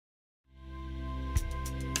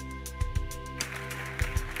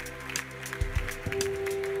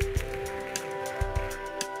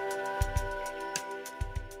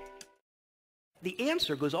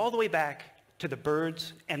answer goes all the way back to the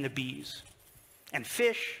birds and the bees. And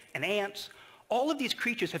fish and ants, all of these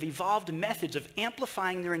creatures have evolved methods of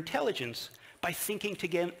amplifying their intelligence by thinking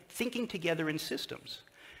together in systems.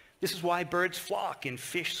 This is why birds flock and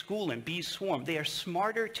fish school and bees swarm. They are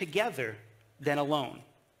smarter together than alone.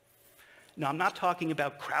 Now, I'm not talking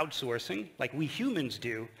about crowdsourcing like we humans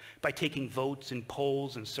do by taking votes and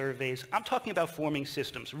polls and surveys. I'm talking about forming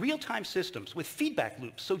systems, real-time systems with feedback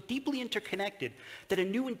loops so deeply interconnected that a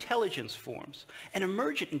new intelligence forms, an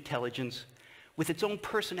emergent intelligence with its own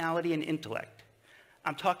personality and intellect.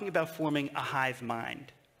 I'm talking about forming a hive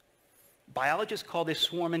mind. Biologists call this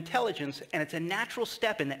swarm intelligence, and it's a natural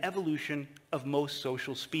step in the evolution of most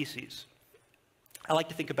social species. I like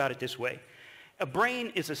to think about it this way. A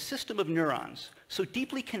brain is a system of neurons so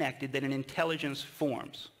deeply connected that an intelligence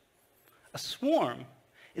forms. A swarm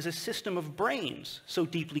is a system of brains so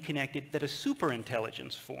deeply connected that a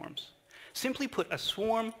superintelligence forms. Simply put, a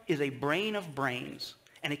swarm is a brain of brains,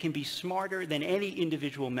 and it can be smarter than any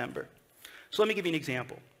individual member. So let me give you an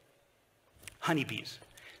example. Honeybees.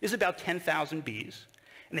 There's about 10,000 bees,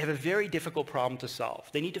 and they have a very difficult problem to solve.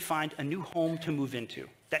 They need to find a new home to move into.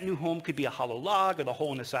 That new home could be a hollow log or the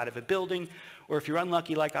hole in the side of a building, or if you're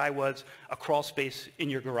unlucky like I was, a crawl space in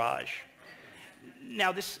your garage.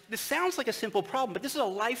 Now, this sounds like a simple problem, but this is a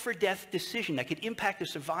life or death decision that could impact the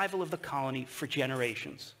survival of the colony for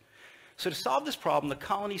generations. So to solve this problem, the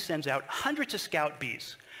colony sends out hundreds of scout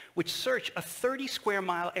bees, which search a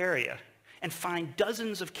 30-square-mile area and find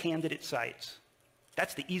dozens of candidate sites.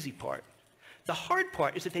 That's the easy part. The hard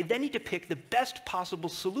part is that they then need to pick the best possible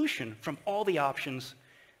solution from all the options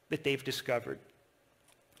that they've discovered.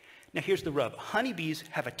 Now here's the rub. Honeybees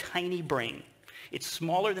have a tiny brain. It's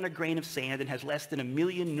smaller than a grain of sand and has less than 1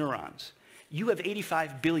 million neurons. You have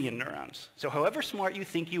 85 billion neurons. So however smart you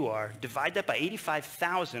think you are, divide that by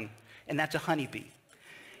 85,000, and that's a honeybee.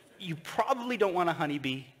 You probably don't want a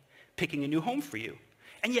honeybee picking a new home for you.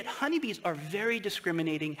 And yet honeybees are very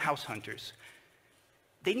discriminating house hunters.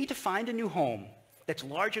 They need to find a new home that's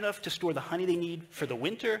large enough to store the honey they need for the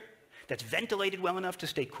winter, that's ventilated well enough to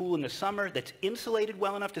stay cool in the summer, that's insulated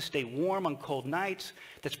well enough to stay warm on cold nights,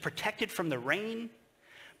 that's protected from the rain,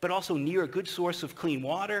 but also near a good source of clean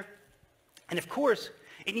water. And of course,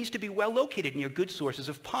 it needs to be well located near good sources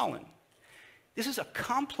of pollen. This is a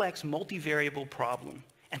complex, multivariable problem.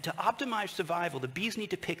 And to optimize survival, the bees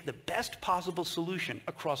need to pick the best possible solution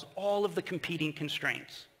across all of the competing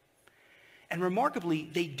constraints. And remarkably,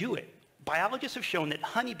 they do it. Biologists have shown that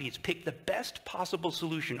honeybees pick the best possible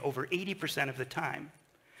solution over 80% of the time.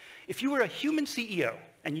 If you were a human CEO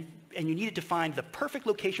and you needed to find the perfect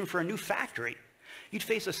location for a new factory, you'd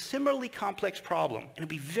face a similarly complex problem, and it'd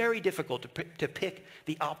be very difficult to pick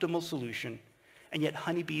the optimal solution, and yet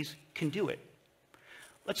honeybees can do it.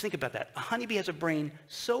 Let's think about that. A honeybee has a brain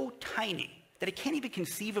so tiny that it can't even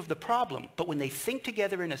conceive of the problem, but when they think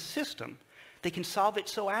together in a system, they can solve it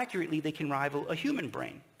so accurately they can rival a human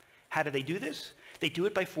brain. How do they do this? They do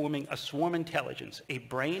it by forming a swarm intelligence, a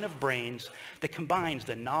brain of brains that combines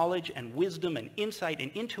the knowledge and wisdom and insight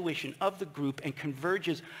and intuition of the group and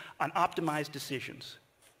converges on optimized decisions.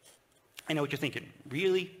 I know what you're thinking.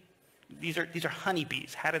 Really? These are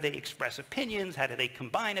honeybees. How do they express opinions? How do they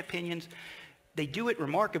combine opinions? They do it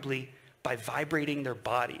remarkably by vibrating their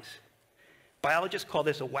bodies. Biologists call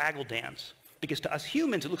this a waggle dance, because to us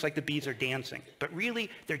humans, it looks like the bees are dancing. But really,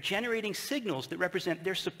 they're generating signals that represent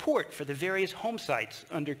their support for the various home sites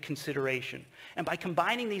under consideration. And by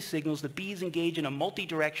combining these signals, the bees engage in a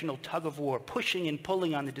multi-directional tug-of-war, pushing and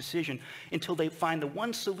pulling on the decision until they find the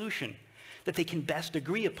one solution that they can best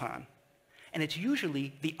agree upon. And it's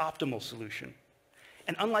usually the optimal solution.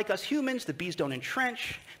 And unlike us humans, the bees don't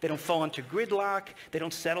entrench, they don't fall into gridlock, they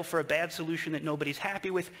don't settle for a bad solution that nobody's happy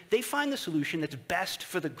with. They find the solution that's best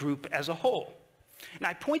for the group as a whole. And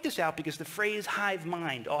I point this out because the phrase hive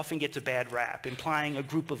mind often gets a bad rap, implying a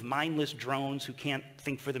group of mindless drones who can't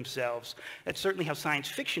think for themselves. That's certainly how science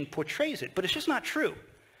fiction portrays it, but it's just not true.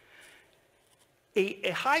 A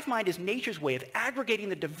hive mind is nature's way of aggregating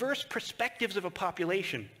the diverse perspectives of a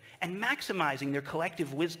population and maximizing their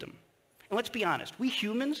collective wisdom. And let's be honest, we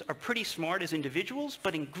humans are pretty smart as individuals,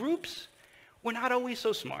 but in groups, we're not always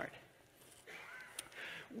so smart.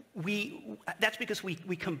 That's because we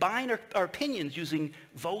combine our opinions using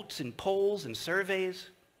votes and polls and surveys.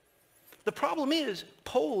 The problem is,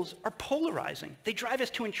 polls are polarizing. They drive us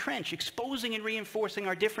to entrench, exposing and reinforcing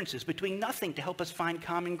our differences, but doing nothing to help us find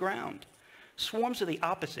common ground. Swarms are the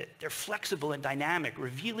opposite. They're flexible and dynamic,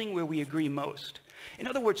 revealing where we agree most. In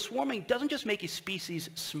other words, swarming doesn't just make a species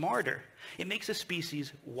smarter, it makes a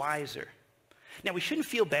species wiser. Now, we shouldn't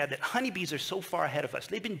feel bad that honeybees are so far ahead of us.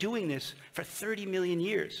 They've been doing this for 30 million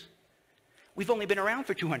years. We've only been around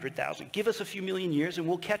for 200,000. Give us a few million years and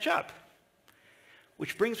we'll catch up.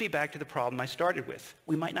 Which brings me back to the problem I started with.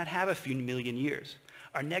 We might not have a few million years.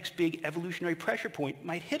 Our next big evolutionary pressure point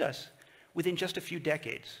might hit us within just a few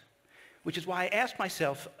decades. Which is why I asked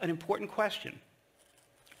myself an important question.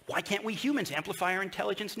 Why can't we humans amplify our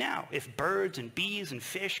intelligence now? If birds and bees and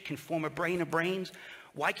fish can form a brain of brains,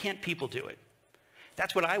 why can't people do it?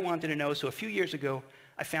 That's what I wanted to know, so a few years ago,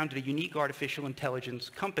 I founded a unique artificial intelligence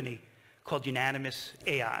company called UNANIMOUS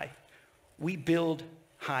AI. We build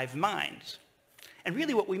hive minds. And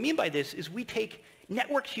really what we mean by this is we take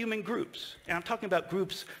networked human groups, and I'm talking about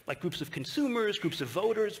groups like groups of consumers, groups of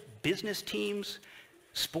voters, business teams,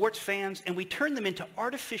 sports fans, and we turn them into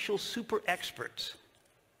artificial super experts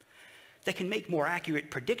that can make more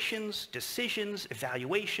accurate predictions, decisions,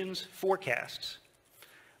 evaluations, forecasts.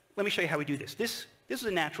 Let me show you how we do this. This is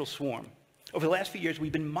a natural swarm. Over the last few years,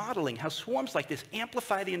 we've been modeling how swarms like this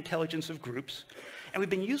amplify the intelligence of groups, and we've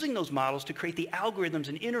been using those models to create the algorithms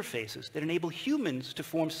and interfaces that enable humans to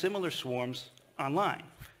form similar swarms online.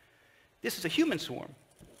 This is a human swarm.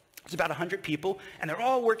 It's about 100 people, and they're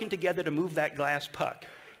all working together to move that glass puck.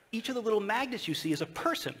 Each of the little magnets you see is a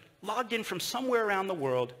person logged in from somewhere around the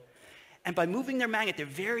world, and by moving their magnet, they're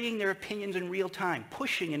varying their opinions in real time,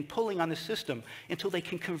 pushing and pulling on the system until they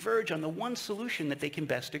can converge on the one solution that they can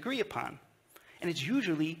best agree upon. And it's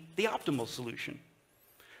usually the optimal solution.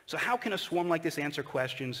 So how can a swarm like this answer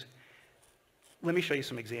questions? Let me show you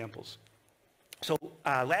some examples. So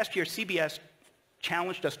last year, CBS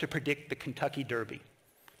challenged us to predict the Kentucky Derby.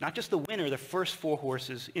 Not just the winner, the first 4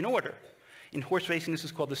 horses in order. In horse racing, this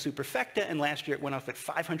is called the superfecta, and last year it went off at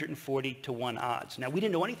 540 to 1 odds. Now, we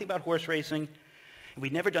didn't know anything about horse racing.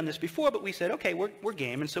 We'd never done this before, but we said, okay, we're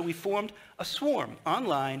game. And so we formed a swarm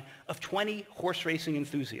online of 20 horse racing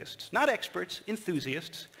enthusiasts. Not experts,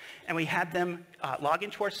 enthusiasts. And we had them log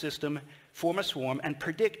into our system, form a swarm, and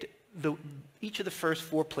predict each of the first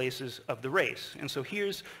 4 places of the race. And so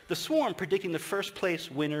here's the swarm predicting the first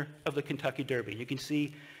place winner of the Kentucky Derby. You can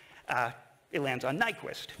see it lands on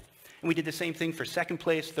Nyquist. And we did the same thing for 2nd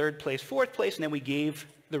place, 3rd place, 4th place, and then we gave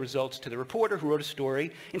the results to the reporter who wrote a story.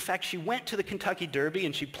 In fact, she went to the Kentucky Derby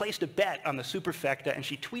and she placed a bet on the superfecta and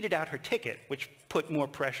she tweeted out her ticket, which put more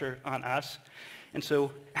pressure on us. And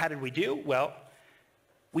so how did we do? Well,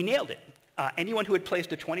 we nailed it. Anyone who had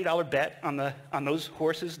placed a $20 bet on those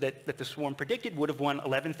horses that the swarm predicted would have won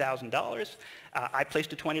 $11,000. I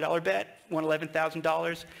placed a $20 bet, won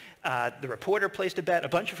 $11,000. The reporter placed a bet. A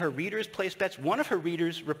bunch of her readers placed bets. One of her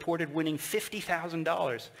readers reported winning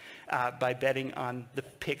 $50,000 by betting on the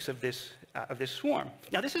picks of this swarm.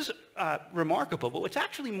 Now, this is remarkable, but what's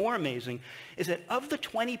actually more amazing is that of the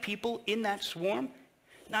 20 people in that swarm,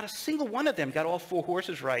 not a single one of them got all 4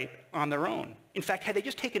 horses right on their own. In fact, had they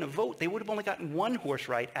just taken a vote, they would have only gotten 1 horse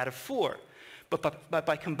right out of 4. But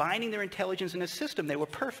by combining their intelligence in a system, they were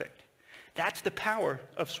perfect. That's the power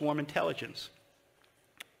of swarm intelligence.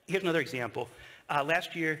 Here's another example.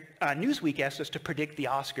 Last year, Newsweek asked us to predict the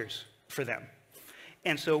Oscars for them.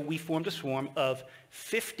 And so we formed a swarm of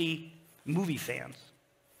 50 movie fans.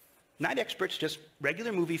 Not experts, just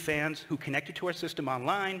regular movie fans who connected to our system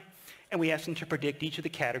online, and we asked them to predict each of the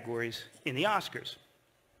categories in the Oscars.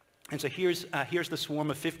 And so here's the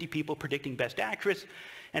swarm of 50 people predicting Best Actress.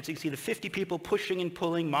 And so you can see the 50 people pushing and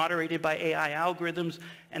pulling, moderated by AI algorithms,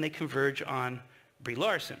 and they converge on Brie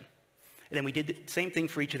Larson. And then we did the same thing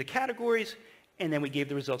for each of the categories, and then we gave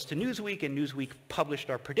the results to Newsweek, and Newsweek published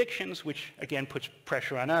our predictions, which again puts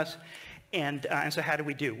pressure on us. And so how do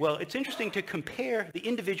we do? Well, it's interesting to compare the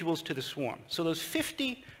individuals to the swarm. So those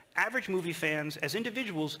 50 average movie fans as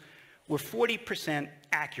individuals were 40%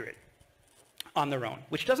 accurate on their own,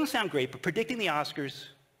 which doesn't sound great, but predicting the Oscars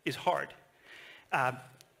is hard.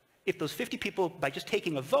 If those 50 people, by just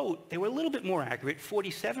taking a vote, they were a little bit more accurate,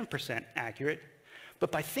 47% accurate,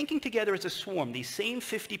 but by thinking together as a swarm, these same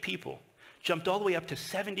 50 people jumped all the way up to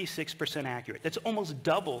 76% accurate. That's almost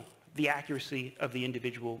double the accuracy of the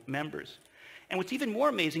individual members. And what's even more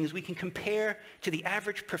amazing is we can compare to the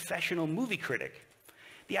average professional movie critic.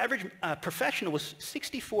 The average professional was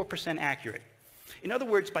 64% accurate. In other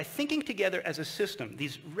words, by thinking together as a system,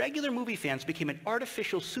 these regular movie fans became an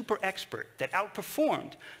artificial super expert that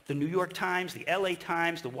outperformed the New York Times, the LA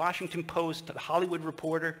Times, the Washington Post, the Hollywood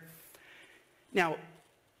Reporter. Now,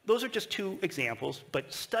 those are just 2 examples,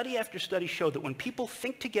 but study after study showed that when people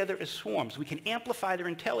think together as swarms, we can amplify their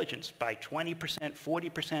intelligence by 20%,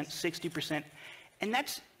 40%, 60%, and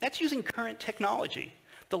that's using current technology.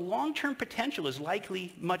 The long-term potential is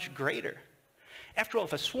likely much greater. After all,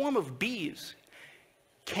 if a swarm of bees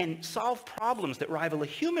can solve problems that rival a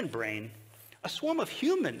human brain, a swarm of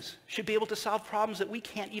humans should be able to solve problems that we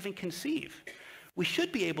can't even conceive. We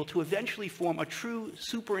should be able to eventually form a true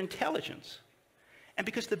superintelligence. And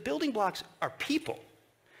because the building blocks are people,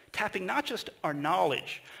 tapping not just our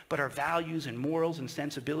knowledge, but our values and morals and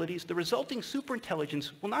sensibilities, the resulting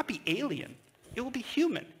superintelligence will not be alien. It will be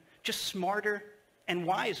human, just smarter and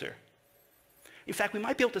wiser. In fact, we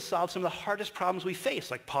might be able to solve some of the hardest problems we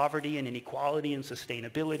face, like poverty and inequality and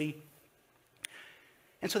sustainability.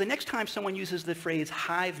 And so the next time someone uses the phrase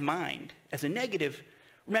hive mind as a negative,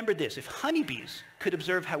 remember this: if honeybees could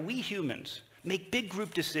observe how we humans make big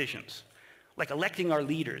group decisions, like electing our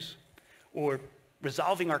leaders, or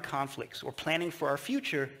resolving our conflicts, or planning for our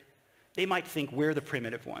future, they might think we're the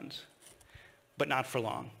primitive ones. But not for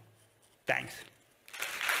long. Thanks.